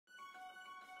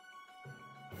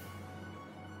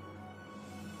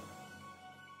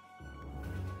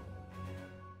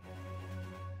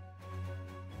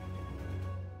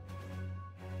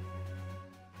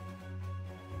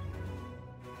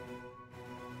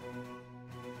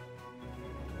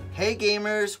Hey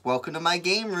gamers, welcome to my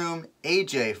game room.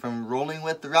 AJ from Rolling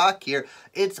With Roc here.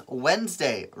 It's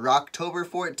Wednesday, ROCtober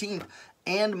 14th,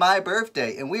 and my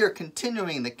birthday, and we are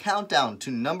continuing the countdown to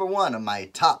number 1 of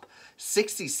my top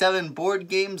 67 board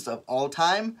games of all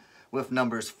time, with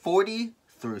numbers 40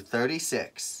 through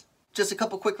 36. Just a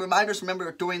couple quick reminders.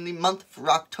 Remember, during the month of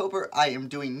October, I am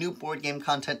doing new board game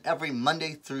content every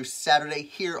Monday through Saturday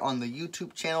here on the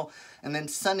YouTube channel. And then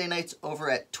Sunday nights over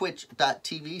at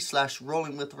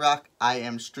twitch.tv/rollingwithroc, I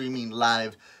am streaming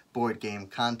live board game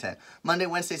content. Monday,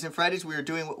 Wednesdays, and Fridays, we are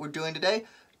doing what we're doing today.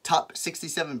 Top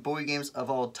 67 board games of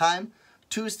all time.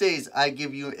 Tuesdays, I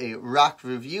give you a Roc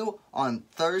review. On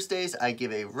Thursdays, I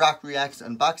give a Roc Reacts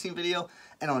unboxing video.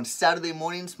 And on Saturday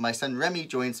mornings, my son Remy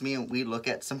joins me and we look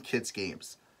at some kids'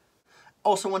 games.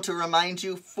 Also want to remind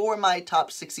you, for my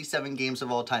top 67 games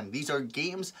of all time, these are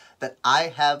games that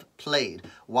I have played.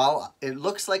 While it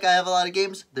looks like I have a lot of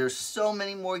games, there's so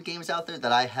many more games out there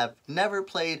that I have never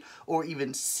played or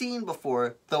even seen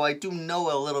before. Though I do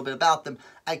know a little bit about them,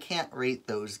 I can't rate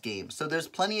those games. So there's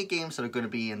plenty of games that are going to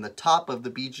be in the top of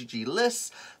the BGG lists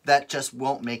that just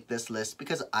won't make this list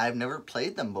because I've never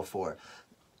played them before.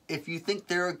 If you think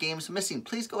there are games missing,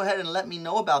 please go ahead and let me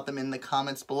know about them in the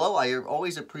comments below. I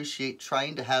always appreciate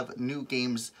trying to have new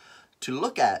games to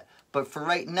look at. But for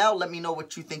right now, let me know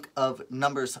what you think of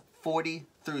numbers 40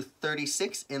 through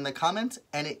 36 in the comments.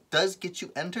 And it does get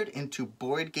you entered into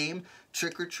Board Game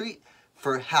Trick or Treat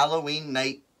for Halloween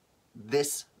night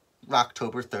this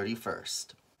October 31st.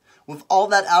 With all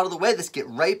that out of the way, let's get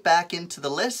right back into the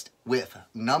list with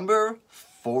number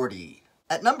 40.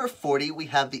 At number 40, we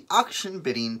have the auction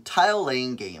bidding tile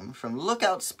laying game from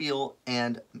Lookout Spiel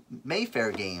and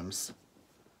Mayfair Games,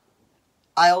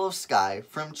 Isle of Skye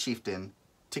from Chieftain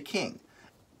to King.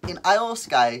 In Isle of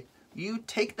Skye, you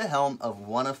take the helm of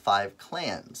one of 5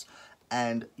 clans,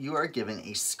 and you are given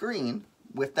a screen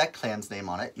with that clan's name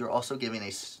on it. You're also given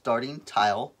a starting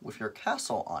tile with your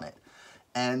castle on it.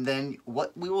 And then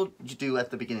what we will do at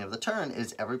the beginning of the turn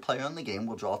is every player in the game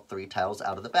will draw 3 tiles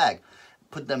out of the bag.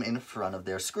 Put them in front of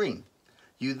their screen.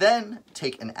 You then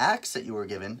take an axe that you were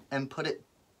given and put it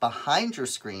behind your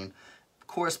screen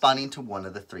corresponding to one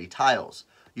of the 3 tiles.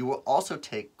 You will also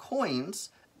take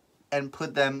coins and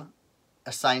put them,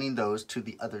 assigning those to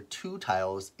the other 2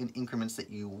 tiles in increments that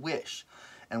you wish.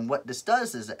 And what this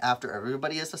does is that after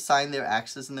everybody has assigned their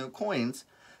axes and their coins,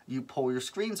 you pull your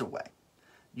screens away.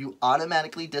 You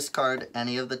automatically discard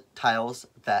any of the tiles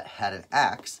that had an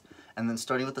axe, and then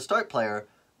starting with the start player,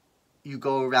 you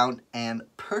go around and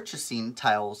purchasing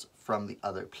tiles from the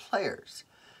other players.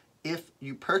 If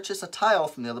you purchase a tile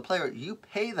from the other player, you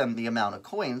pay them the amount of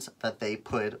coins that they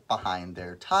put behind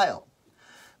their tile.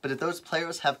 But if those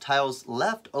players have tiles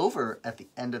left over at the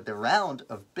end of the round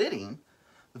of bidding,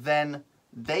 then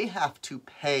they have to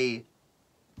pay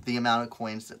the amount of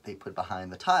coins that they put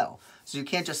behind the tile. So you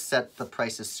can't just set the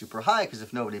prices super high, because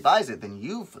if nobody buys it, then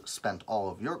you've spent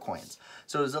all of your coins.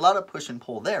 So there's a lot of push and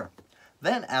pull there.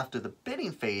 Then after the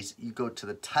bidding phase, you go to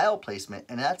the tile placement,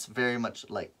 and that's very much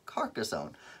like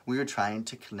Carcassonne. We are trying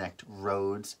to connect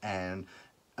roads and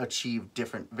achieve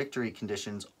different victory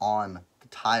conditions on the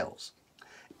tiles.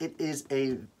 It is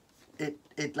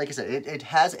like I said, it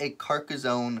has a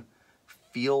Carcassonne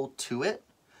feel to it.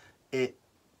 It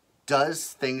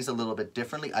does things a little bit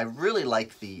differently. I really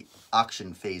like the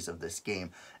auction phase of this game.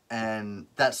 And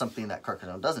that's something that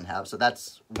Carcassonne doesn't have. So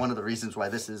that's one of the reasons why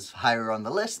this is higher on the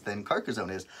list than Carcassonne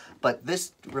is. But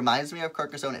this reminds me of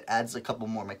Carcassonne. It adds a couple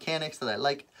more mechanics that I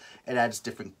like. It adds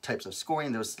different types of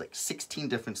scoring. There's like 16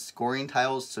 different scoring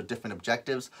tiles, so different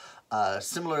objectives.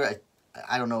 Similar,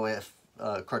 I don't know if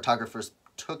cartographers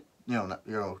took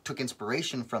took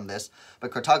inspiration from this,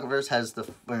 but Cartographers has the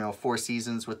 4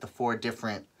 seasons with the 4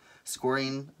 different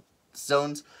scoring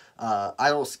zones.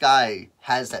 Isle of Skye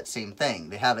has that same thing.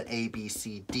 They have an A, B,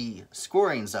 C, D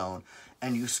scoring zone,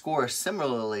 and you score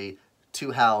similarly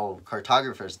to how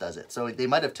Cartographers does it. So they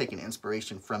might have taken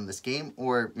inspiration from this game,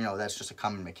 or that's just a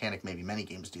common mechanic. Maybe many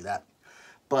games do that.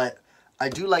 But I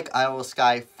do like Isle of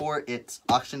Skye for its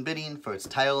auction bidding, for its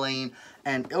tile laying,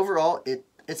 and overall it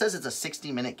says it's a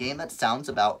 60-minute game. That sounds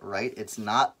about right. It's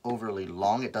not overly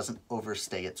long. It doesn't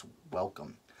overstay its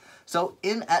welcome. So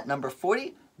in at number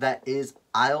 40, that is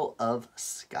Isle of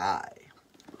Skye.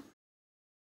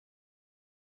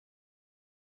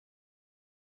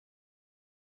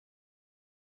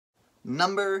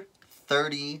 Number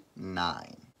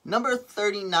 39. Number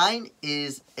 39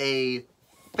 is a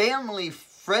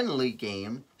family-friendly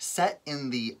game set in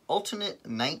the alternate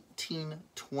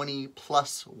 1920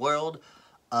 plus world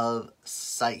of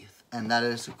Scythe. And that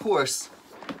is, of course,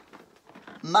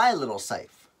 My Little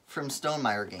Scythe from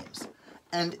Stonemaier Games.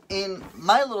 And in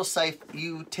My Little Scythe,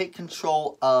 you take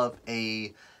control of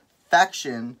a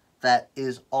faction that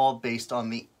is all based on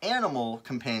the animal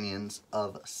companions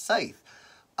of Scythe.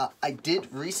 I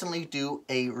did recently do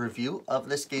a review of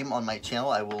this game on my channel.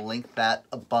 I will link that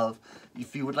above.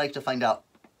 If you would like to find out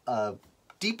a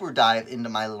deeper dive into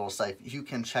My Little Scythe, you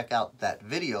can check out that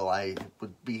video. I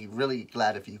would be really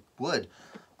glad if you would.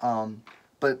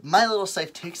 But My Little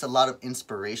Scythe takes a lot of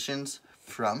inspirations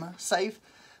from Scythe,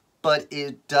 but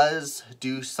it does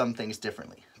do some things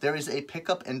differently. There is a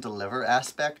pick up and deliver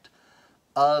aspect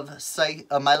of Scythe,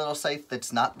 My Little Scythe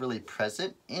that's not really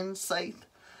present in Scythe.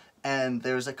 And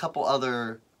there's a couple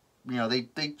other, they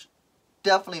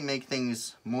definitely make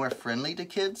things more friendly to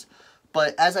kids.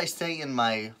 But as I say in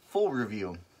my full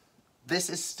review, this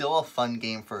is still a fun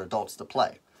game for adults to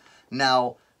play.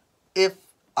 Now, if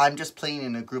I'm just playing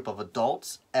in a group of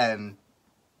adults and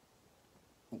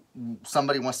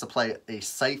somebody wants to play a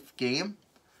Scythe game,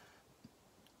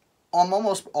 I'm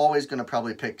almost always going to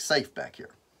probably pick Scythe back here.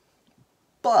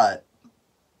 But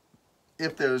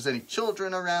if there's any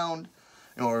children around,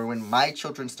 or when my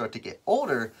children start to get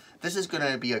older, this is going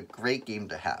to be a great game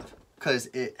to have. Because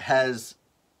it has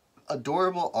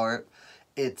adorable art.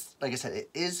 It's, like I said, it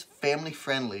is family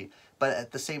friendly. But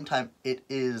at the same time, it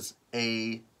is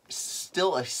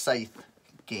still a Scythe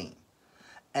game.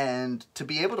 And to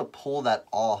be able to pull that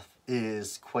off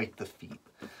is quite the feat.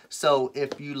 So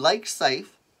if you like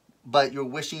Scythe, but you're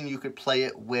wishing you could play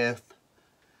it with,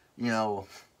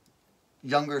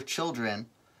 younger children,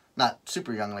 not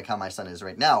super young like how my son is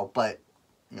right now, but,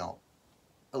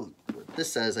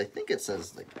 this says, I think it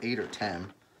says like 8 or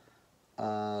 10,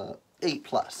 8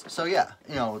 plus. So yeah,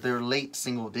 they're late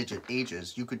single digit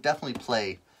ages. You could definitely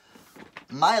play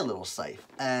My Little Scythe,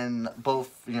 and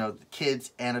both,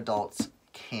 kids and adults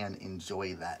can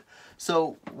enjoy that.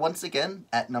 So once again,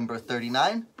 at number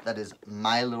 39, that is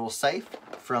My Little Scythe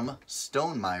from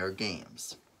Stonemaier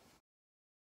Games.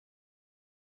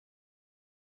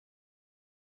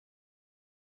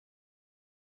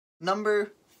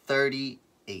 Number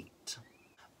 38.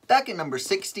 Back at number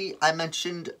 60, I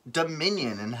mentioned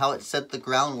Dominion and how it set the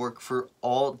groundwork for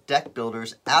all deck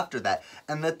builders after that,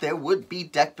 and that there would be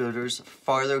deck builders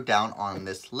farther down on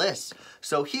this list.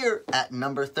 So here at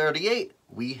number 38,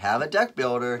 we have a deck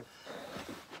builder,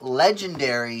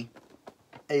 Legendary,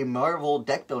 a Marvel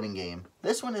deck building game.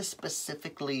 This one is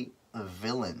specifically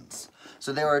villains.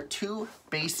 So there are 2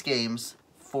 base games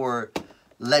for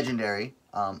Legendary.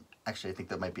 Actually, I think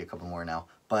there might be a couple more now,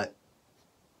 but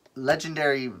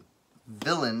Legendary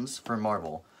Villains for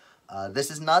Marvel. This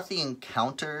is not the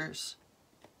Encounters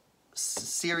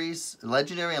series.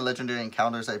 Legendary and Legendary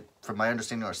Encounters, from my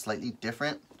understanding, are slightly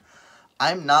different.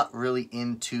 I'm not really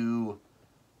into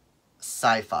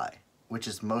sci-fi, which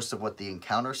is most of what the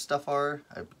Encounter stuff are.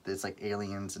 It's like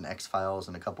Aliens and X-Files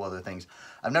and a couple other things.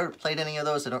 I've never played any of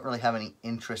those. I don't really have any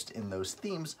interest in those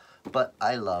themes, but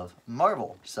I love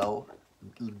Marvel. So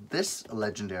this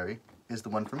Legendary is the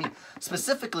one for me.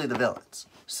 Specifically the villains.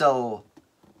 So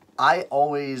I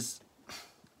always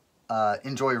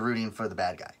enjoy rooting for the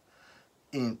bad guy.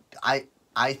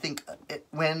 I think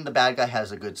when the bad guy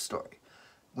has a good story.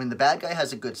 When the bad guy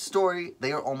has a good story,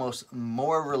 they are almost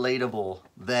more relatable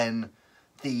than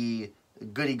the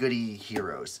goody-goody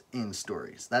heroes in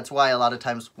stories. That's why a lot of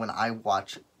times when I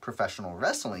watch professional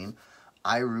wrestling,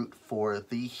 I root for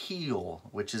the heel,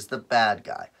 which is the bad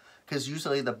guy. Because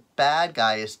usually the bad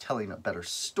guy is telling a better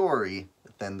story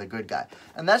than the good guy.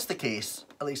 And that's the case,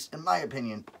 at least in my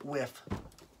opinion, with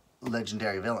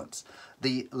Legendary Villains.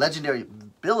 The Legendary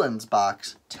Villains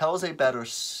box tells a better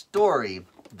story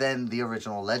than the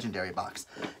original Legendary box.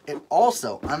 It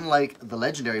also, unlike the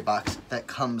Legendary box that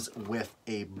comes with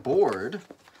a board,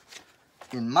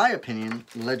 in my opinion,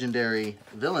 Legendary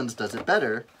Villains does it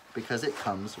better because it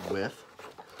comes with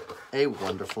a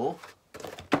wonderful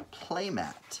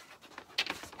playmat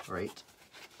right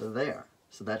there.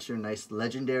 So that's your nice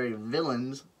Legendary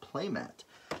Villains playmat.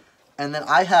 And then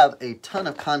I have a ton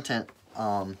of content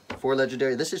for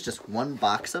Legendary. This is just one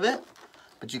box of it,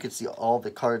 but you can see all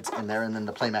the cards in there, and then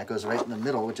the playmat goes right in the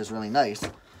middle, which is really nice.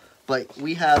 But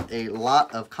we have a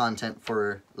lot of content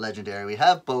for Legendary. We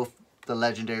have both the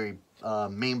Legendary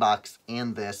main box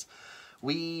and this.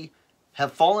 We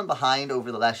have fallen behind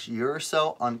over the last year or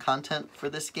so on content for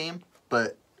this game,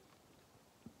 but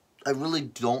I really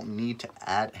don't need to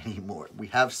add any more. We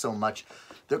have so much.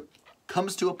 There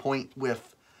comes to a point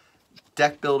with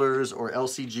deck builders or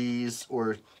LCGs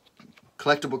or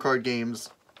collectible card games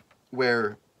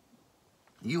where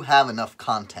you have enough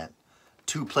content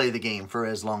to play the game for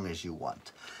as long as you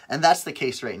want. And that's the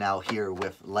case right now here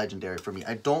with Legendary for me.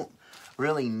 I don't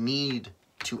really need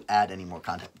to add any more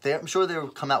content. I'm sure they'll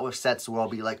come out with sets where I'll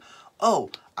be like, oh,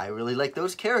 I really like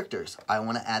those characters. I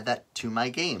want to add that to my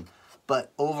game.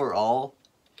 But overall,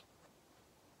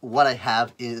 what I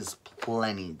have is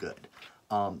plenty good.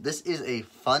 This is a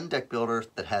fun deck builder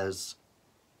that has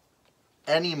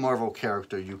any Marvel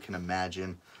character you can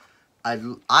imagine.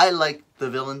 I like the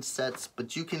villain sets,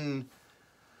 but you can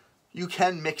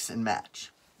mix and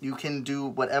match. You can do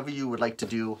whatever you would like to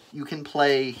do. You can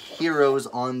play heroes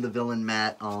on the villain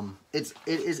mat. It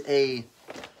is a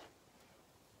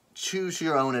choose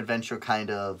your own adventure kind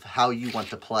of how you want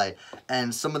to play.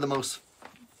 And some of the most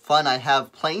fun I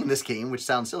have playing this game, which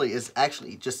sounds silly, is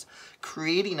actually just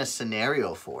creating a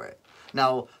scenario for it.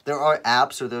 Now, there are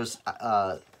apps or there's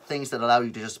things that allow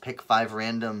you to just pick 5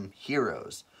 random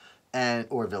heroes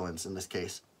or villains in this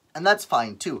case. And that's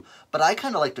fine too. But I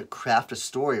kind of like to craft a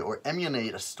story or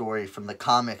emulate a story from the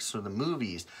comics or the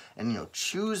movies and, you know,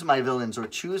 choose my villains or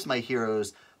choose my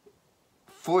heroes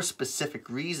for specific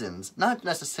reasons. Not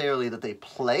necessarily that they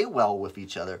play well with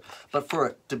each other, but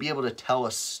to be able to tell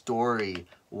a story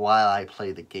while I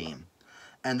play the game.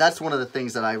 And that's one of the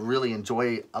things that I really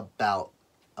enjoy about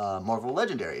Marvel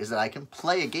Legendary, is that I can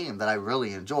play a game that I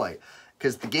really enjoy.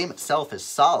 Because the game itself is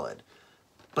solid,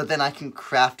 but then I can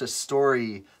craft a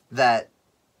story that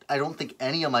I don't think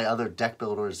any of my other deck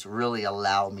builders really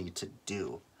allow me to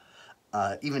do.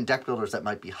 Even deck builders that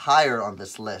might be higher on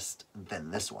this list than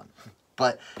this one.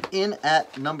 But in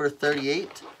at number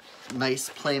 38, nice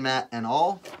playmat and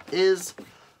all, is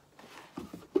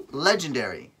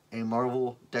Legendary, a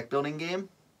Marvel deck building game,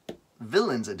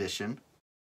 Villains Edition.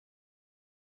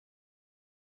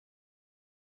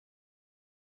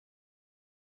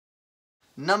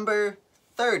 Number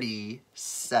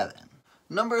 37.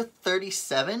 Number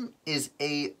 37 is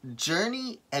a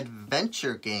journey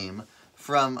adventure game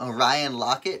from Ryan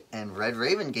Laukat and Red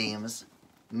Raven Games,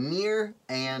 Near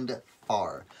and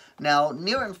Far. Now,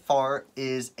 Near and Far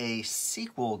is a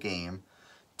sequel game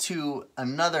to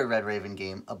another Red Raven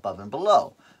game, Above and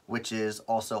Below, which is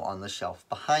also on the shelf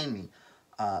behind me.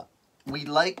 We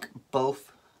like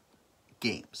both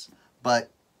games,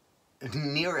 but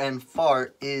Near and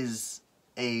Far is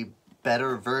a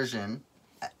better version,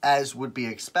 as would be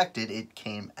expected. It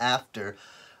came after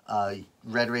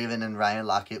Red Raven and Ryan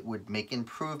Laukat would make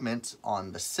improvements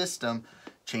on the system,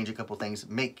 change a couple things,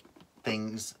 make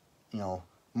things, you know,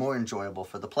 more enjoyable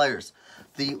for the players.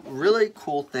 The really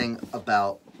cool thing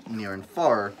about Near and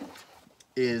Far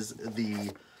is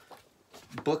the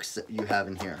books that you have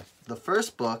in here. The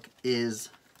first book is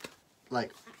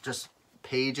like just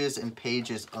pages and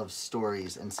pages of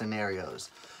stories and scenarios.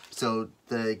 So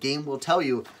the game will tell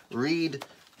you, read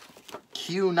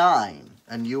Q9,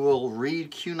 and you will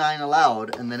read Q9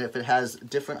 aloud, and then if it has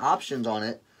different options on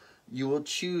it, you will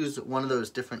choose one of those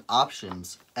different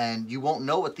options, and you won't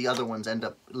know what the other ones end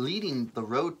up leading the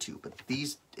road to, but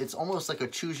it's almost like a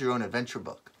choose your own adventure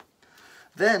book.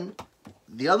 Then,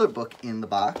 the other book in the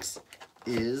box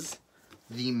is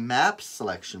the map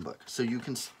selection book. So you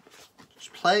can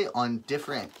play on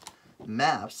different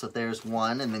maps. So there's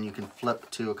one, and then you can flip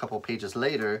to a couple pages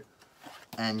later,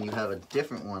 and you have a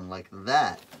different one like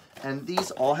that. And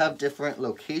these all have different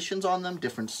locations on them,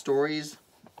 different stories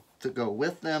to go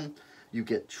with them. You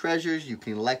get treasures, you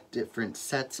can collect different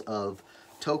sets of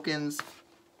tokens,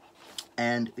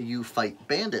 and you fight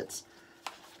bandits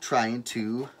trying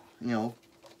to, you know,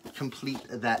 complete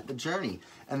that journey.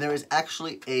 And there is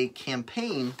actually a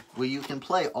campaign where you can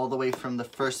play all the way from the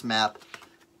first map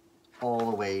all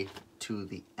the way to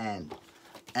the end.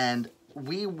 And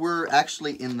we were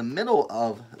actually in the middle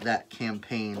of that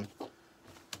campaign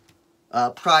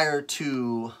prior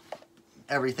to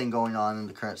everything going on in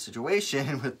the current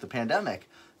situation with the pandemic.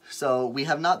 So we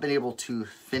have not been able to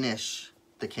finish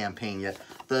the campaign yet.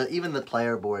 Even the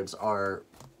player boards are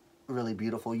really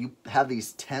beautiful. You have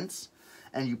these tents,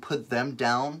 and you put them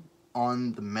down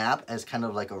on the map as kind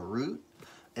of like a route.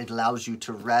 It allows you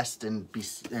to rest and be,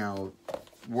 you know,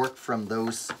 work from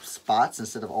those spots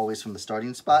instead of always from the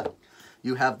starting spot.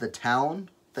 You have the town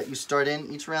that you start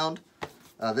in each round.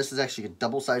 This is actually a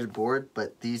double-sided board,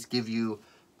 but these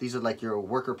are like your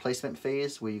worker placement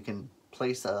phase, where you can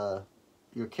place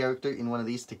your character in one of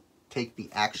these to take the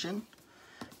action.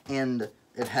 And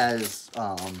it has,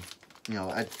 you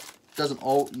know,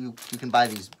 you can buy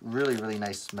these really, really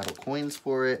nice metal coins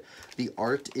for it. The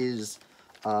art is,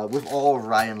 with all of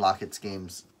Ryan Laukat's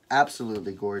games,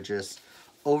 absolutely gorgeous.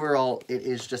 Overall, it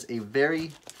is just a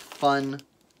very fun,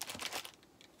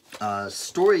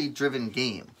 story-driven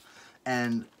game.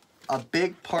 And a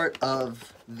big part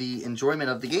of the enjoyment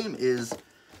of the game is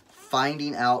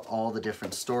finding out all the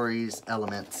different stories,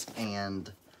 elements,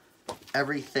 and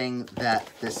everything that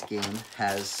this game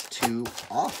has to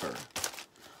offer.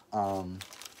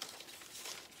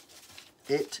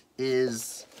 It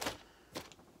is,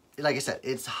 like I said,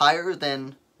 it's higher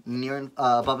than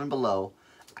Above and Below.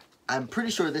 I'm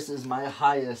pretty sure this is my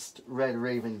highest Red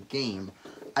Raven game.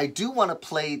 I do want to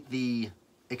play the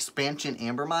expansion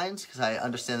Amber Mines because I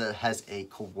understand that it has a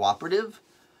cooperative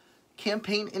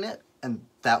campaign in it, and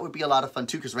that would be a lot of fun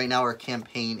too because right now our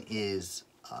campaign is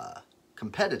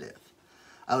competitive.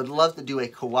 I would love to do a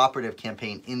cooperative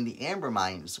campaign in the Amber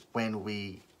Mines when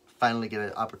we finally get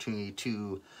an opportunity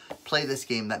to play this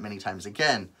game that many times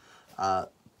again.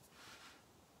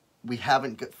 We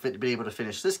haven't been able to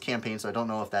finish this campaign, so I don't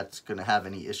know if that's going to have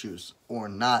any issues or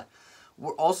not.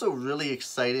 We're also really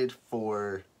excited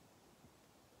for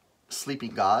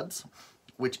Sleeping Gods,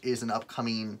 which is an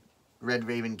upcoming Red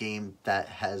Raven game that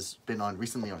has been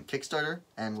recently on Kickstarter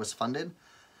and was funded.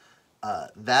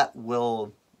 That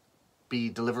will be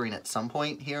delivering at some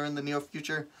point here in the near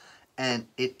future, and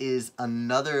it is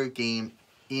another game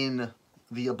in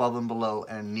the Above and Below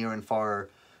and Near and Far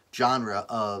genre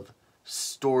of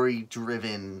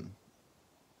story-driven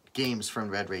games from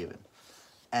Red Raven,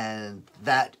 and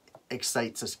that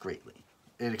excites us greatly.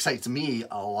 It excites me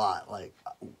a lot. Like,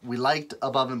 we liked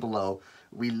Above and Below.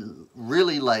 We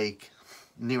really like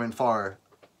Near and Far.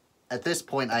 At this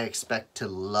point, I expect to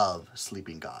love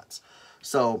Sleeping Gods.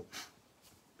 So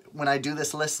when I do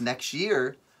this list next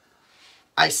year,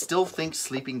 I still think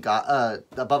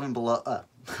Above and Below,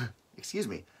 excuse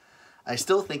me, I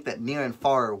still think that Near and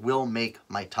Far will make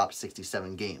my top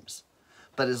 67 games.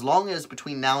 But as long as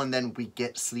between now and then we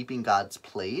get Sleeping Gods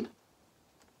played,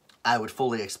 I would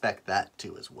fully expect that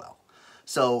to as well.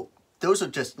 So those are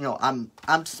just, I'm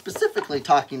specifically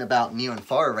talking about Near and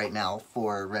Far right now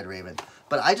for Red Raven.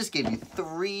 But I just gave you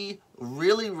 3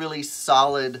 really, really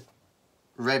solid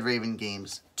Red Raven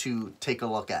games to take a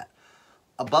look at.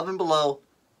 Above and Below,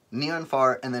 Near and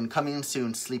Far, and then coming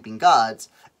soon, Sleeping Gods.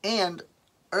 And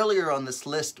earlier on this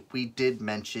list, we did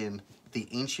mention the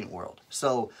Ancient World.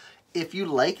 So if you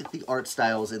like the art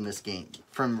styles in this game,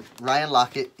 from Ryan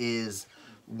Laukat is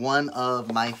one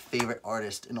of my favorite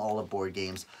artists in all of board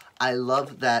games. I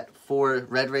love that for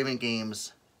Red Raven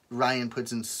games, Ryan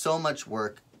puts in so much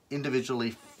work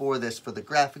individually for this, for the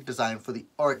graphic design, for the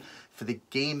art, for the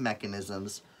game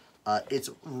mechanisms. It's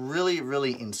really,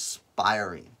 really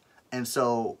inspiring. And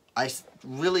so I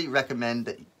really recommend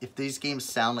that if these games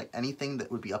sound like anything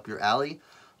that would be up your alley,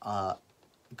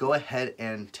 go ahead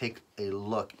and take a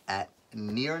look at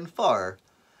Near and Far,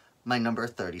 my number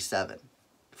 37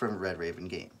 from Red Raven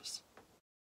Games.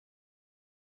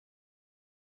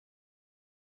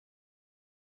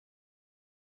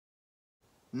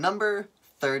 Number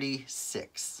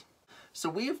 36. So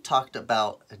we have talked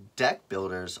about deck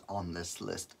builders on this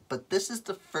list, but this is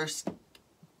the first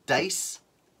dice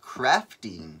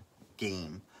crafting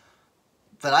game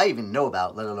that I even know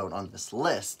about, let alone on this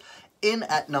list. In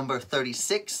at number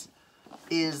 36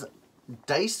 is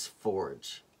Dice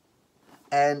Forge.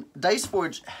 And Dice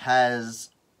Forge has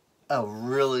a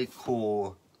really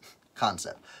cool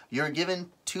concept. You're given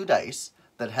 2 dice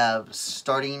that have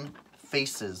starting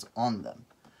faces on them.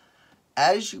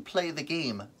 As you play the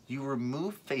game, you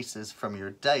remove faces from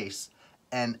your dice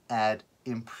and add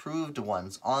improved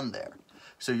ones on there.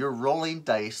 So you're rolling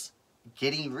dice,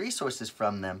 getting resources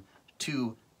from them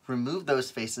to remove those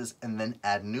faces and then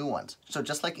add new ones. So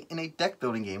just like in a deck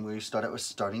building game where you start out with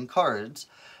starting cards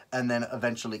and then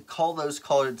eventually call those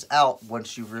cards out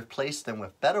once you've replaced them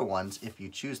with better ones if you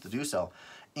choose to do so.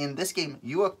 In this game,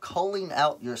 you are calling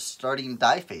out your starting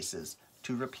die faces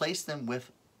to replace them with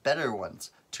better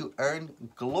ones to earn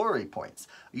glory points.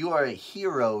 You are a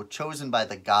hero chosen by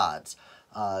the gods,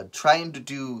 trying to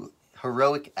do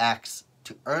heroic acts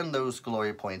to earn those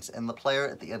glory points, and the player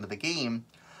at the end of the game,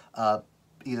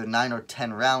 either 9 or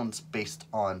 10 rounds based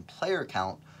on player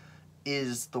count,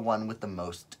 is the one with the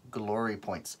most glory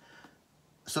points.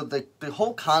 So the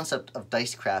whole concept of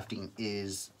dice crafting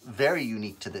is very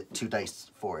unique to Dice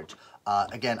Forge.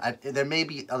 Again, there may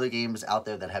be other games out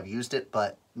there that have used it,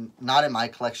 but not in my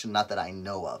collection, not that I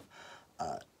know of.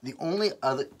 The only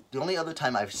other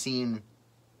time I've seen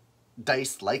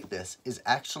dice like this is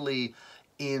actually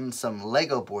in some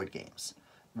Lego board games,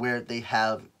 where they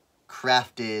have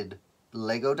crafted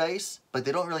Lego dice, but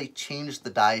they don't really change the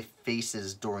die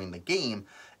faces during the game.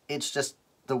 It's just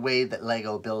the way that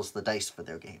Lego builds the dice for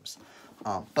their games.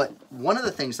 But one of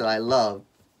the things that I love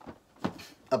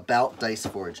about Dice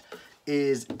Forge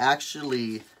is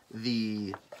actually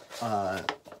the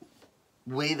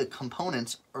way the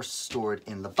components are stored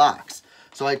in the box.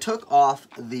 So I took off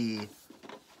the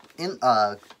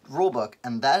rulebook,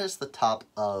 and that is the top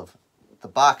of the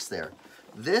box there.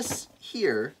 This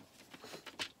here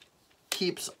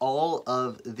keeps all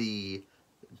of the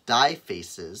die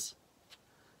faces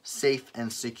safe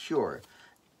and secure.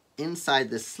 Inside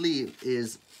the sleeve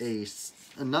is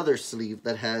another sleeve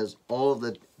that has all of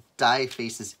the die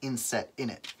faces inset in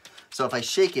it. So if I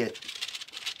shake it,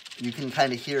 you can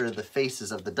kind of hear the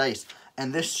faces of the dice.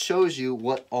 And this shows you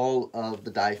what all of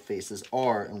the die faces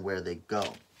are and where they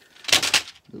go.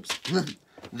 Oops.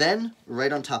 Then,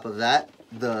 right on top of that,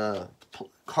 the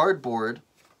cardboard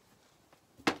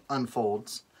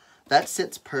unfolds. That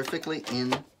sits perfectly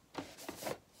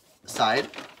inside.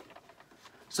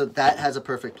 So that has a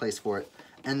perfect place for it.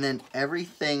 And then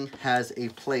everything has a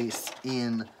place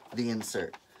in the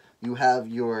insert. You have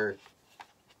your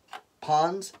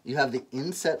pawns, you have the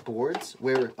inset boards,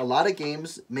 where a lot of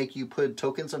games make you put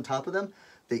tokens on top of them.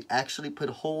 They actually put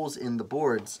holes in the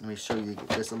boards. Let me show you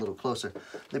this a little closer.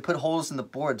 They put holes in the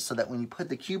boards so that when you put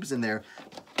the cubes in there,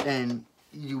 and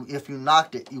if you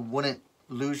knocked it, you wouldn't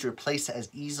lose your place as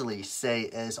easily, say,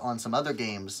 as on some other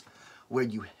games where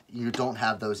you don't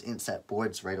have those inset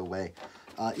boards right away.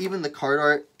 Even the card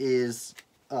art is,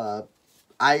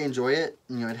 I enjoy it.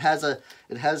 You know, it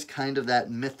has kind of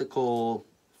that mythical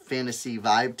fantasy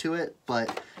vibe to it,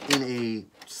 but in a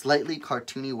slightly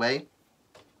cartoony way.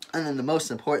 And then the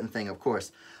most important thing, of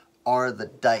course, are the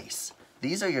dice.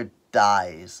 These are your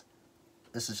dies.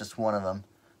 This is just one of them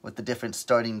with the different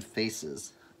starting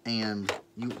faces. And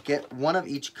you get one of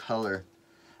each color.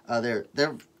 They're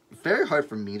very hard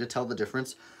for me to tell the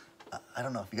difference. I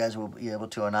don't know if you guys will be able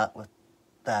to or not with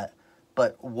that.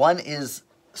 But one is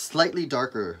slightly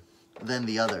darker than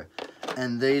the other.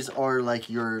 And these are like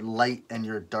your light and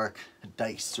your dark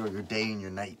dice, or your day and your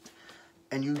night.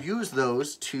 And you use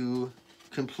those to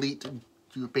complete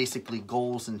your basically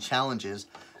goals and challenges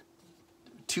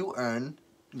to earn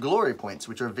glory points,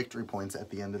 which are victory points at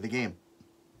the end of the game.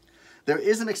 There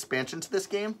is an expansion to this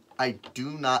game. I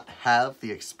do not have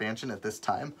the expansion at this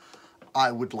time.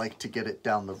 I would like to get it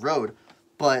down the road,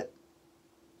 but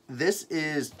this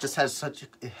has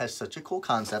such a cool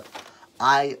concept.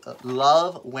 I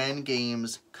love when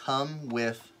games come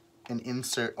with an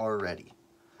insert already,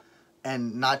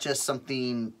 and not just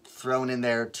something thrown in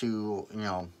there to, you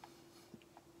know,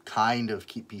 kind of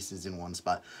keep pieces in one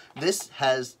spot.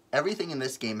 Everything in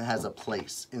this game has a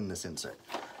place in this insert,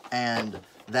 and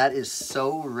that is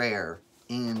so rare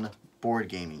in board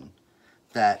gaming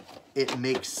that it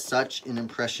makes such an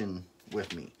impression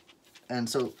with me. And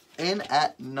so in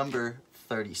at number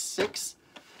 36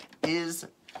 is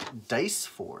Dice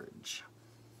Forge.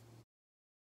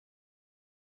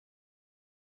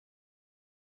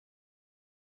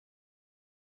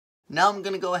 Now I'm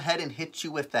going to go ahead and hit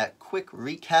you with that quick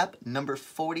recap, number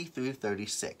 40 through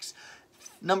 36.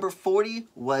 Number 40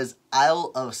 was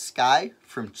Isle of Skye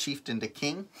from Chieftain to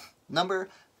King. Number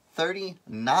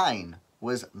 39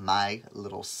 was My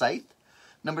Little Scythe.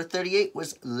 Number 38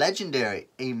 was Legendary,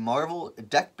 a Marvel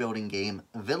deck building game,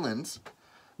 Villains.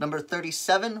 Number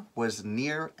 37 was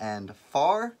Near and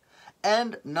Far.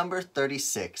 And number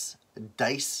 36,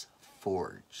 Dice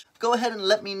Forge. Go ahead and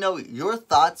let me know your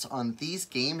thoughts on these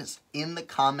games in the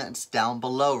comments down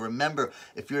below. Remember,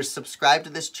 if you're subscribed to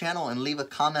this channel and leave a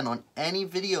comment on any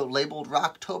video labeled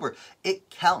ROCtober, it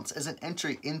counts as an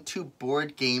entry into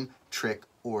Board Game Trick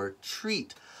or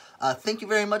Treat. Thank you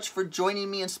very much for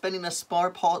joining me and spending a small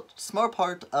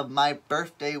part of my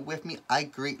birthday with me. I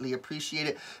greatly appreciate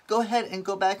it. Go ahead and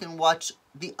go back and watch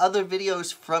the other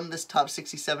videos from this top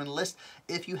 67 list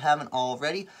if you haven't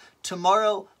already.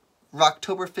 Tomorrow,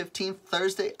 ROCtober 14th,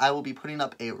 Thursday, I will be putting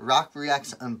up a Roc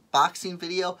Reacts unboxing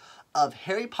video of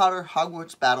Harry Potter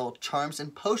Hogwarts Battle Charms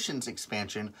and Potions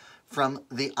expansion from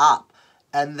the OP.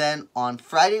 And then on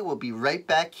Friday, we'll be right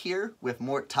back here with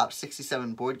more top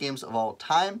 67 board games of all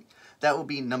time. That will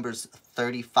be numbers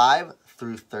 35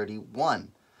 through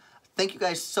 31. Thank you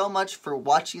guys so much for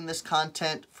watching this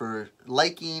content, for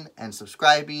liking and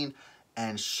subscribing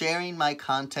and sharing my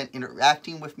content,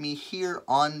 interacting with me here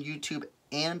on YouTube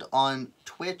and on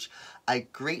Twitch. I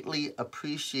greatly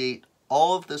appreciate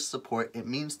all of this support. It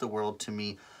means the world to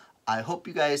me. I hope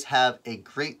you guys have a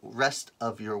great rest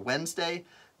of your Wednesday.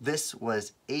 This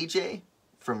was AJ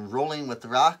from Rolling With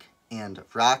Roc and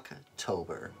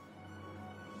ROCtober.